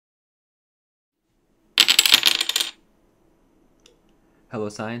Hello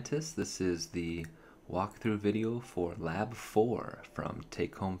scientists, this is the walkthrough video for Lab 4 from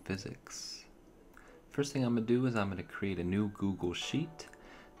Take Home Physics. First thing I'm going to do is I'm going to create a new Google Sheet.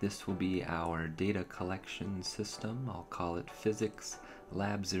 This will be our data collection system. I'll call it Physics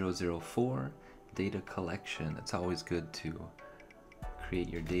Lab 004 Data Collection. It's always good to create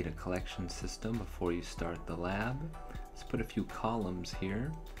your data collection system before you start the lab. Let's put a few columns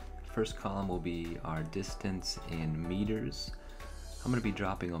here. First column will be our distance in meters. I'm going to be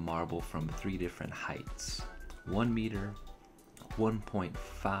dropping a marble from 3 different heights: 1 meter,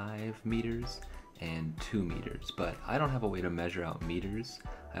 1.5 meters, and 2 meters. But I don't have a way to measure out meters.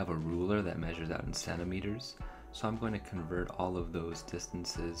 I have a ruler that measures out in centimeters. So I'm going to convert all of those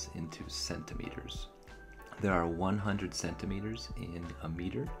distances into centimeters. There are 100 centimeters in a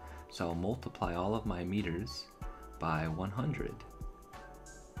meter, so I'll multiply all of my meters by 100.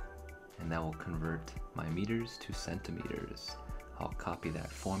 And that will convert my meters to centimeters. I'll copy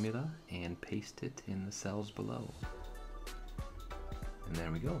that formula and paste it in the cells below. And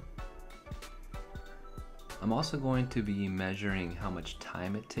there we go. I'm also going to be measuring how much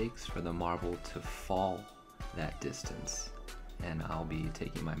time it takes for the marble to fall that distance. And I'll be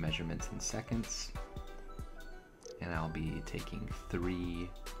taking my measurements in seconds. And I'll be taking 3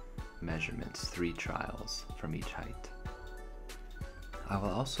 measurements, 3 trials from each height. I will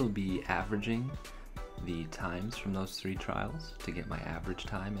also be averaging the times from those 3 trials to get my average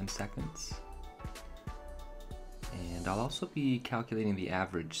time in seconds. And I'll also be calculating the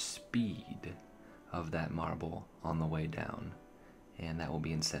average speed of that marble on the way down, and that will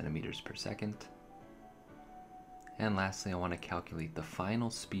be in centimeters per second. And lastly, I want to calculate the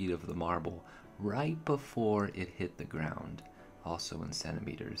final speed of the marble right before it hit the ground, also in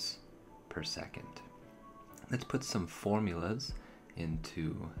centimeters per second. Let's put some formulas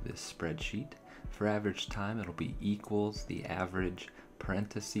into this spreadsheet. For average time, it'll be equals the average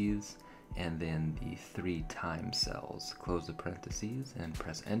parentheses and then the 3 time cells. Close the parentheses and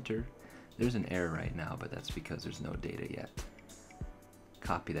press enter. There's an error right now, but that's because there's no data yet.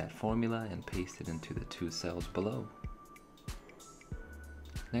 Copy that formula and paste it into the 2 cells below.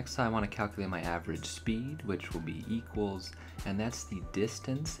 Next, I want to calculate my average speed, which will be equals, and that's the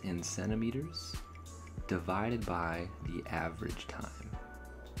distance in centimeters divided by the average time.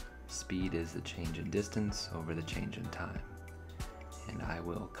 Speed is the change in distance over the change in time. And I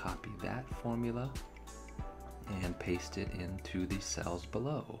will copy that formula and paste it into the cells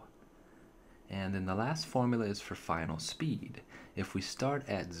below. And then the last formula is for final speed. If we start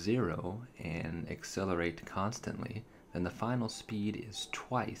at 0 and accelerate constantly, then the final speed is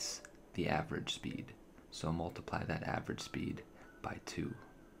twice the average speed. So multiply that average speed by 2.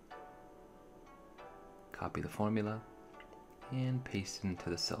 Copy the formula and paste it into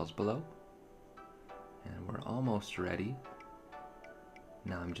the cells below. And we're almost ready.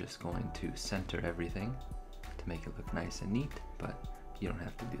 Now I'm just going to center everything to make it look nice and neat, but you don't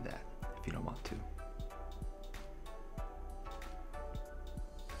have to do that if you don't want to.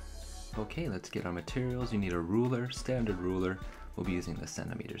 Okay, let's get our materials. You need a ruler, standard ruler. We'll be using the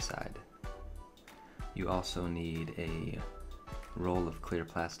centimeter side. You also need a roll of clear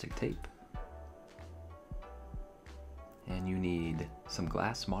plastic tape. And you need some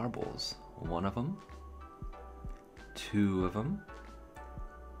glass marbles. 1 of them, 2 of them,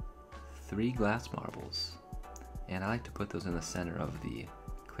 3 glass marbles. And I like to put those in the center of the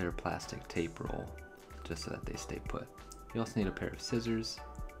clear plastic tape roll, just so that they stay put. You also need a pair of scissors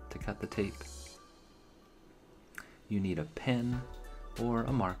to cut the tape. You need a pen or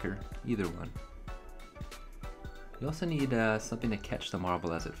a marker, either one. You also need something to catch the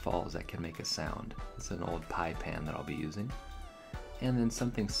marble as it falls that can make a sound. It's an old pie pan that I'll be using. And then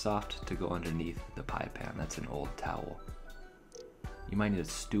something soft to go underneath the pie pan. That's an old towel. You might need a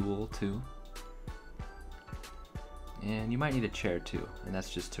stool too. And you might need a chair too, and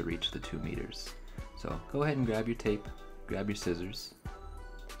that's just to reach the 2 meters. So go ahead and grab your tape, grab your scissors,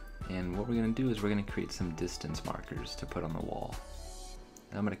 and what we're going to do is we're going to create some distance markers to put on the wall.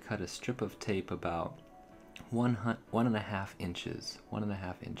 And I'm going to cut a strip of tape about 1.5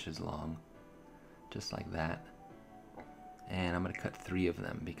 inches long, just like that. And I'm going to cut 3 of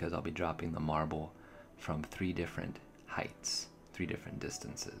them because I'll be dropping the marble from 3 different heights, 3 different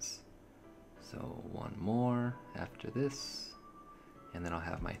distances. So 1 more after this, and then I'll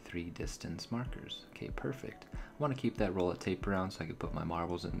have my 3 distance markers. Okay, perfect. I want to keep that roll of tape around so I can put my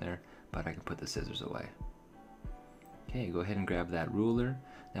marbles in there, but I can put the scissors away. Okay, go ahead and grab that ruler.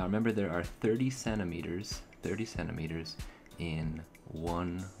 Now remember, there are 30 centimeters in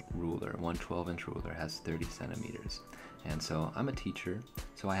one ruler. One 12-inch ruler has 30 centimeters. And so I'm a teacher,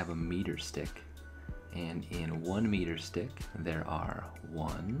 so I have a meter stick. And in 1 meter stick, there are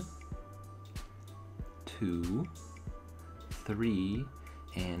 1, 2, 3,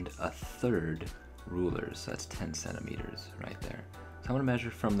 and a third rulers. So that's 10 centimeters right there. So I'm going to measure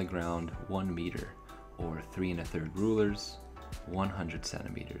from the ground 1 meter, or 3 1/3 rulers, 100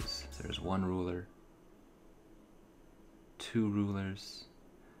 centimeters. So there's 1 ruler, 2 rulers,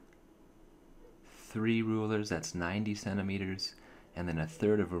 3 rulers, that's 90 centimeters, and then a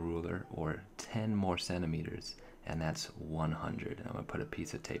third of a ruler, or 10 more centimeters, and that's 100. And I'm going to put a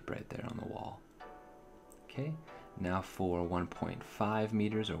piece of tape right there on the wall. Okay, now for 1.5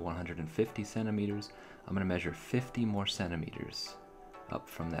 meters, or 150 centimeters, I'm going to measure 50 more centimeters up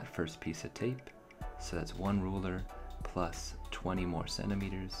from that first piece of tape. So that's 1 ruler plus 20 more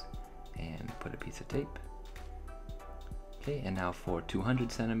centimeters, and put a piece of tape. Okay, and now for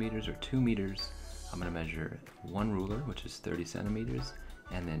 200 centimeters, or 2 meters, I'm going to measure 1 ruler, which is 30 centimeters,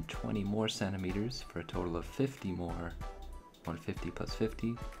 and then 20 more centimeters for a total of 50 more. 150 plus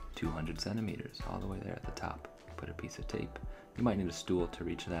 50, 200 centimeters, all the way there at the top. Put a piece of tape. You might need a stool to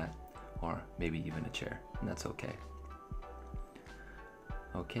reach that, or maybe even a chair, and that's okay.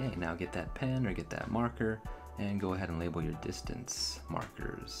 Okay, now get that pen or get that marker and go ahead and label your distance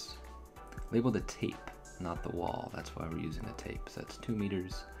markers. Label the tape, not the wall. That's why we're using the tape. So that's 2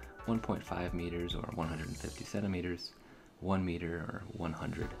 meters, 1.5 meters, or 150 centimeters, 1 meter, or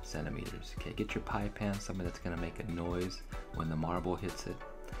 100 centimeters. Okay, get your pie pan, something that's going to make a noise when the marble hits it,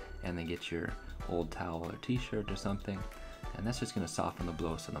 and then get your old towel or t-shirt or something, and that's just going to soften the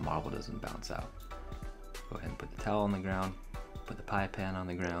blow so the marble doesn't bounce out. Go ahead and put the towel on the ground, put the pie pan on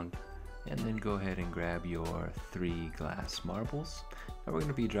the ground, and then go ahead and grab your 3 glass marbles. And we're going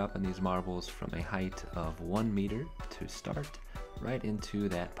to be dropping these marbles from a height of 1 meter to start right into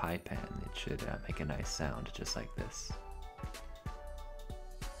that pie pan. It should make a nice sound just like this.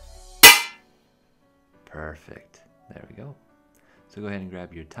 Perfect. There we go. So go ahead and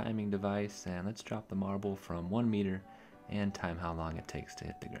grab your timing device and let's drop the marble from 1 meter and time how long it takes to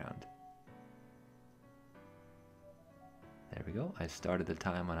hit the ground. There we go. I started the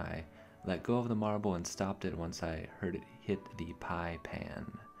time when I let go of the marble and stopped it once I heard it hit the pie pan.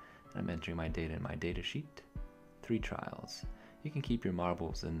 I'm entering my data in my data sheet. 3 trials. You can keep your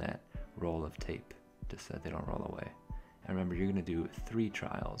marbles in that roll of tape just so that they don't roll away. And remember, you're going to do 3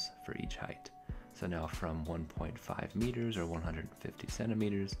 trials for each height. So now from 1.5 meters, or 150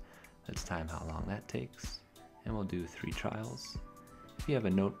 centimeters, let's time how long that takes. And we'll do 3 trials. If you have a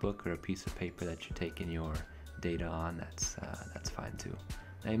notebook or a piece of paper that you're taking your data on, that's fine too.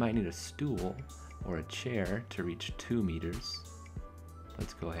 Now you might need a stool or a chair to reach 2 meters.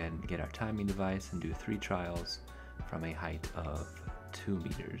 Let's go ahead and get our timing device and do 3 trials from a height of 2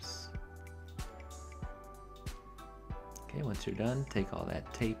 meters. Okay, once you're done, take all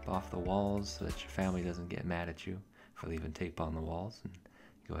that tape off the walls so that your family doesn't get mad at you for leaving tape on the walls, and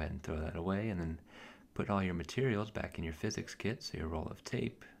go ahead and throw that away, and then put all your materials back in your physics kit. So your roll of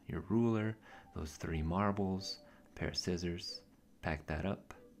tape, your ruler, those 3 marbles, a pair of scissors, pack that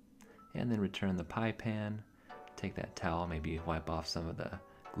up, and then return the pie pan. Take that towel, maybe wipe off some of the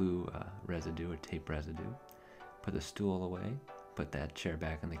glue residue or tape residue. Put the stool away, put that chair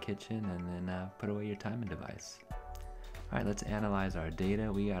back in the kitchen, and then put away your timing device. Alright, let's analyze our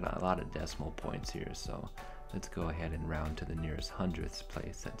data. We got a lot of decimal points here, so let's go ahead and round to the nearest hundredths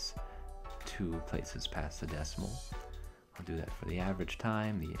place. That's 2 places past the decimal. I'll do that for the average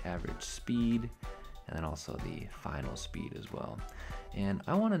time, the average speed, and then also the final speed as well. And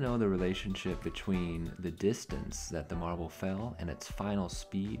I want to know the relationship between the distance that the marble fell and its final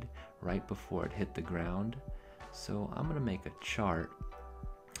speed right before it hit the ground. So I'm going to make a chart,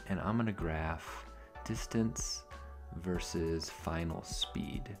 and I'm going to graph distance versus final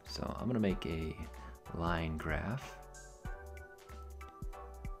speed. So I'm going to make a line graph,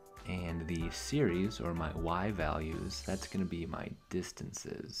 and the series, or my y values, that's going to be my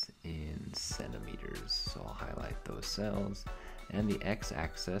distances in centimeters. So I'll highlight those cells, and the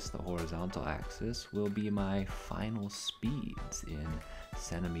x-axis, the horizontal axis, will be my final speeds in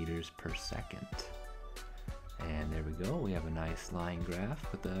centimeters per second. And there we go, we have a nice line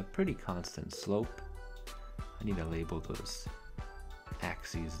graph with a pretty constant slope. I need to label those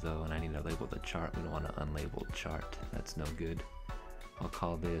axes though, and I need to label the chart. We don't want an unlabeled chart, that's no good. I'll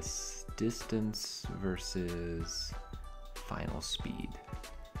call this distance versus final speed.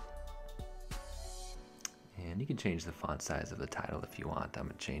 And you can change the font size of the title if you want. I'm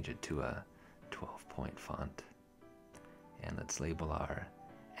going to change it to a 12-point font. And let's label our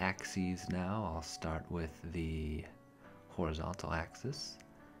axes now. I'll start with the horizontal axis.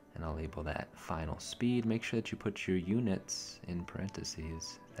 and I'll label that final speed. Make sure that you put your units in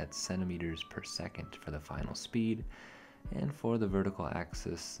parentheses. That's centimeters per second for the final speed. And for the vertical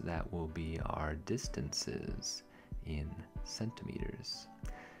axis, that will be our distances in centimeters.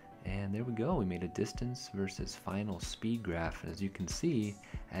 And there we go, we made a distance versus final speed graph. And as you can see,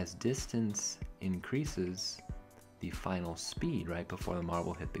 as distance increases, the final speed right before the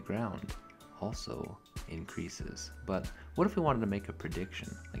marble hit the ground also increases. But what if we wanted to make a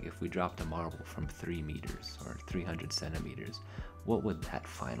prediction? Like if we dropped a marble from 3 meters or 300 centimeters, what would that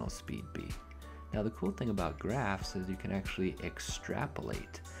final speed be? Now the cool thing about graphs is you can actually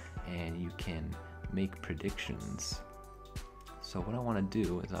extrapolate and you can make predictions. So what I want to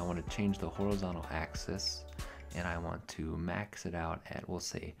do is I want to change the horizontal axis and I want to max it out at, we'll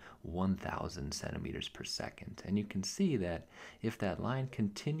say, 1,000 centimeters per second. And you can see that if that line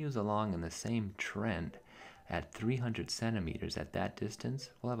continues along in the same trend at 300 centimeters at that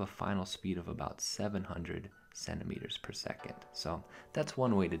distance, we'll have a final speed of about 700 centimeters per second. So that's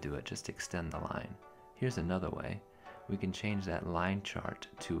one way to do it, just extend the line. Here's another way. We can change that line chart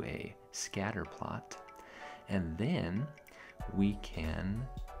to a scatter plot, and then we can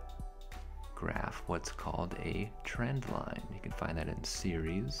graph what's called a trend line. You can find that in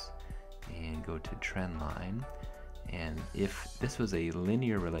series and go to trend line. And if this was a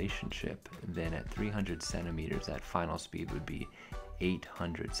linear relationship, then at 300 centimeters, that final speed would be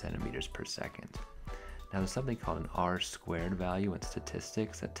 800 centimeters per second. Now there's something called an R-squared value in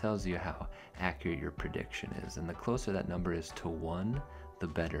statistics that tells you how accurate your prediction is. And the closer that number is to 1, the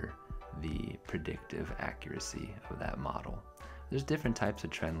better the predictive accuracy of that model. There's different types of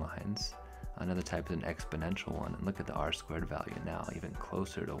trend lines. Another type is an exponential one. And look at the R-squared value now, even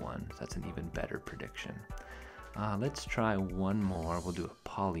closer to 1. So that's an even better prediction. Let's try one more. We'll do a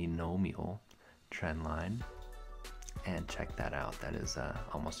polynomial trend line. And check that out. That is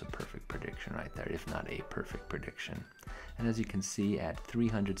almost a perfect prediction right there, if not a perfect prediction. And as you can see, at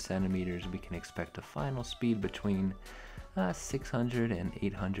 300 centimeters, we can expect a final speed between 600 and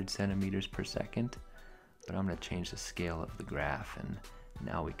 800 centimeters per second. But I'm going to change the scale of the graph, and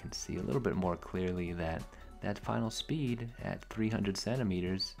now we can see a little bit more clearly that that final speed at 300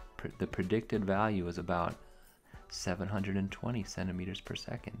 centimeters, the predicted value is about 720 centimeters per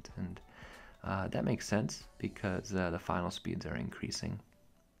second. And that makes sense because the final speeds are increasing.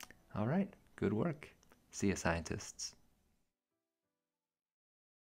 All right, good work. See you, scientists.